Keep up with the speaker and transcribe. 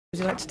Would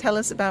you like to tell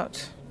us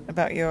about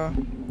your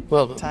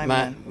time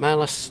there? My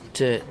last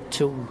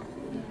two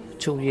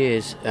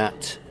years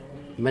at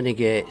Many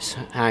Gates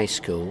High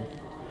School,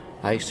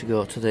 I used to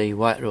go to the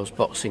White Rose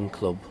Boxing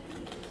Club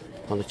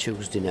on a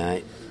Tuesday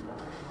night,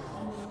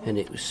 and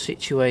it was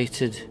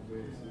situated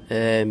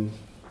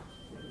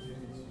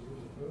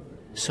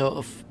sort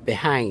of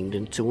behind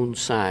and to one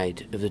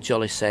side of the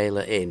Jolly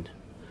Sailor Inn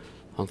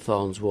on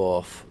Thorns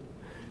Wharf,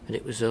 and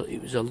it was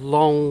a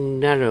long,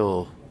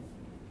 narrow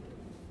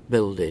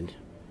building,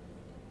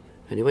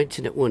 and you went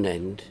in at one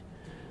end,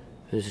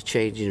 and there's a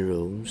changing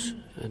rooms,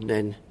 and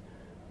then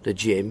the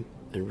gym,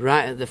 and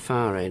right at the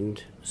far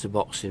end was a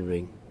boxing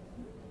ring.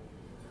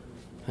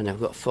 And I've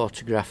got a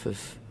photograph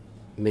of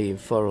me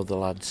and 4 other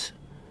lads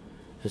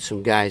and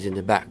some guys in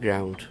the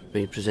background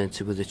being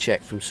presented with a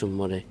cheque from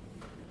somebody.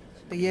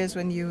 The years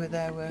when you were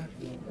there were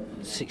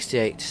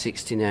 68 to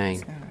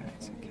 69. All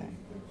right, okay.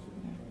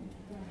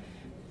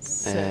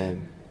 So,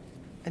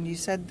 and you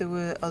said there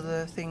were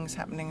other things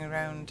happening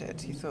around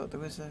it. You thought there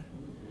was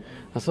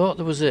I thought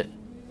there was a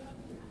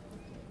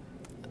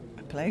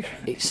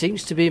playground. It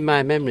seems to be in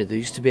my memory there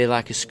used to be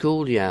like a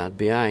schoolyard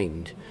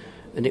behind,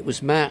 and it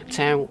was marked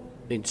out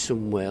in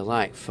some way,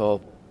 like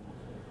for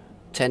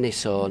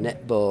tennis or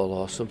netball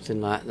or something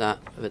like that.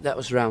 But that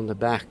was round the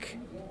back.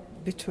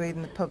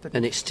 Between the pub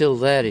and it's still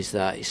there, is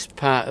that? It's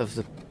part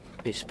of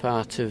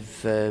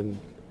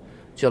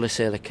Jolly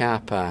Sailor car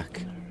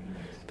park.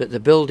 But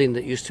the building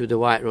that used to be the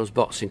White Rose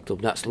Boxing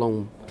Club, that's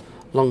long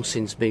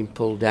since been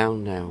pulled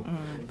down now.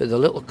 But the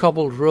little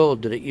cobbled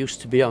road that it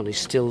used to be on is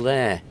still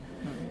there,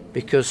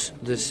 because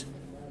there's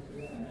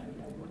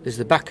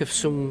the back of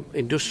some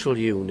industrial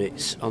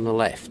units on the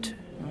left,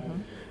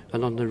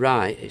 and on the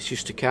right it's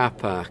just a car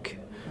park.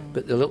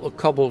 But the little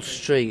cobbled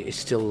street is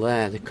still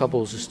there. The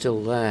cobbles are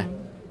still there.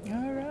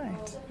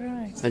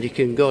 Right. And you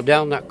can go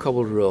down that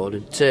cobbled road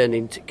and turn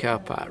into car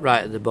park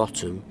right at the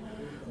bottom,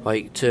 or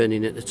you can turn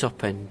in at the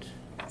top end.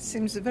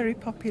 Seems a very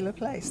popular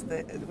place.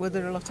 Were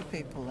there a lot of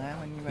people there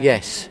when you went?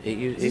 Yes, it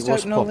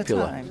was popular. All the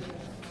time?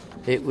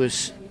 It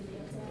was.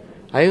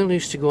 I only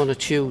used to go on a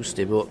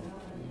Tuesday, but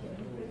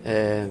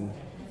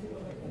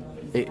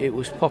it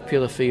was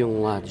popular for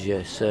young lads.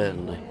 Yes,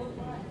 certainly.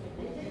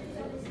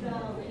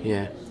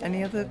 Yeah.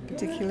 Any other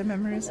particular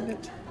memories of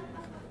it?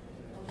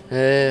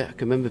 I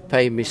can remember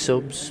paying me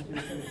subs.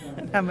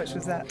 And how much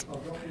was that?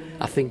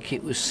 I think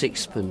it was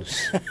 6p.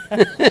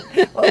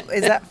 Well,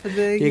 is that for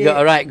the You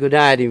got a right good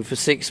hiding for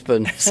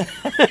 6p.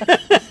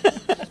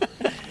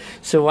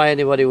 So why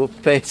anybody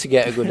would pay to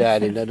get a good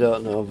hiding, I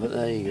don't know, but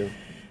there you go.